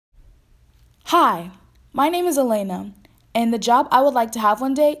Hi, my name is Elena, and the job I would like to have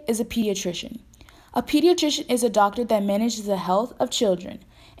one day is a pediatrician. A pediatrician is a doctor that manages the health of children,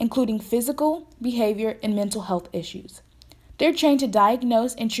 including physical, behavior, and mental health issues. They're trained to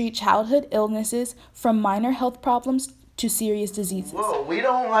diagnose and treat childhood illnesses from minor health problems to serious diseases. Whoa, we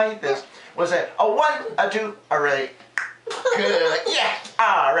don't like this. What's that? A one, a two, a ready. Good, yeah,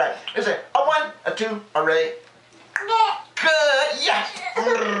 all right. Is it a one, a two, a ready? Good, yeah.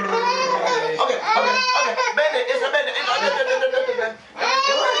 Okay. Bandit, it's a bandit.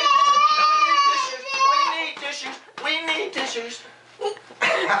 We need tissues. All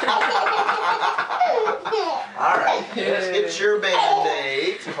right, let's get your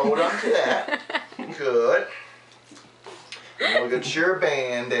Band-Aids. Hold on to that. Good. We'll get your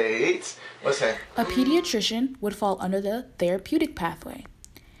Band-Aids. What's that? A pediatrician would fall under the therapeutic pathway.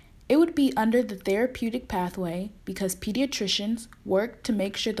 It would be under the therapeutic pathway because pediatricians work to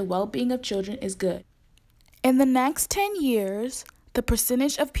make sure the well-being of children is good. In the next 10 years, the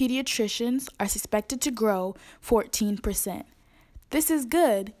percentage of pediatricians are expected to grow 14%. This is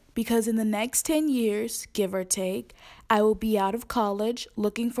good because in the next 10 years, give or take, I will be out of college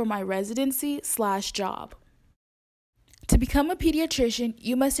looking for my residency/job. To become a pediatrician,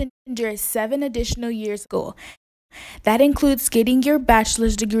 you must endure 7 additional years of school. That includes getting your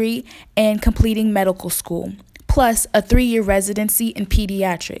bachelor's degree and completing medical school, plus a 3-year residency in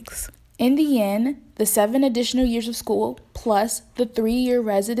pediatrics. In the end, the 7 additional years of school plus the 3-year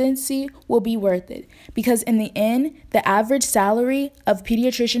residency will be worth it because in the end, the average salary of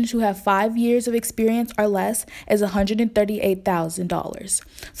pediatricians who have 5 years of experience or less is $138,000.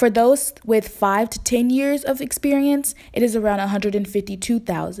 For those with 5 to 10 years of experience, it is around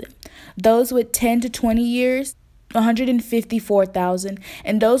 $152,000. Those with 10 to 20 years, $154,000,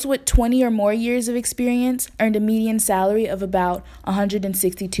 and those with 20 or more years of experience earned a median salary of about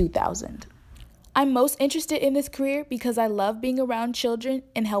 $162,000. I'm most interested in this career because I love being around children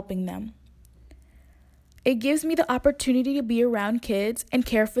and helping them. It gives me the opportunity to be around kids and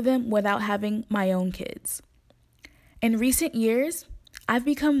care for them without having my own kids. In recent years, I've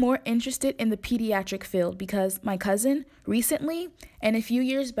become more interested in the pediatric field because my cousin recently and a few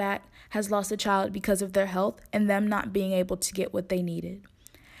years back has lost a child because of their health and them not being able to get what they needed.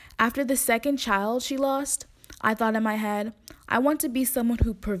 After the second child she lost, I thought in my head, I want to be someone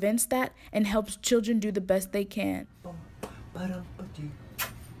who prevents that and helps children do the best they can.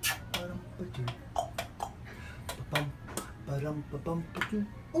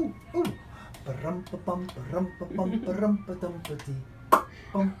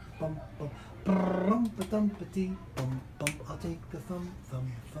 I'll take the thumb.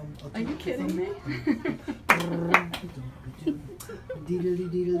 Are you kidding me?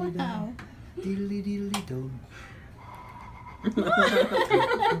 Wow. Diddly-diddly-do.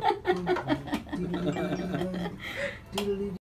 Diddly-diddly-do.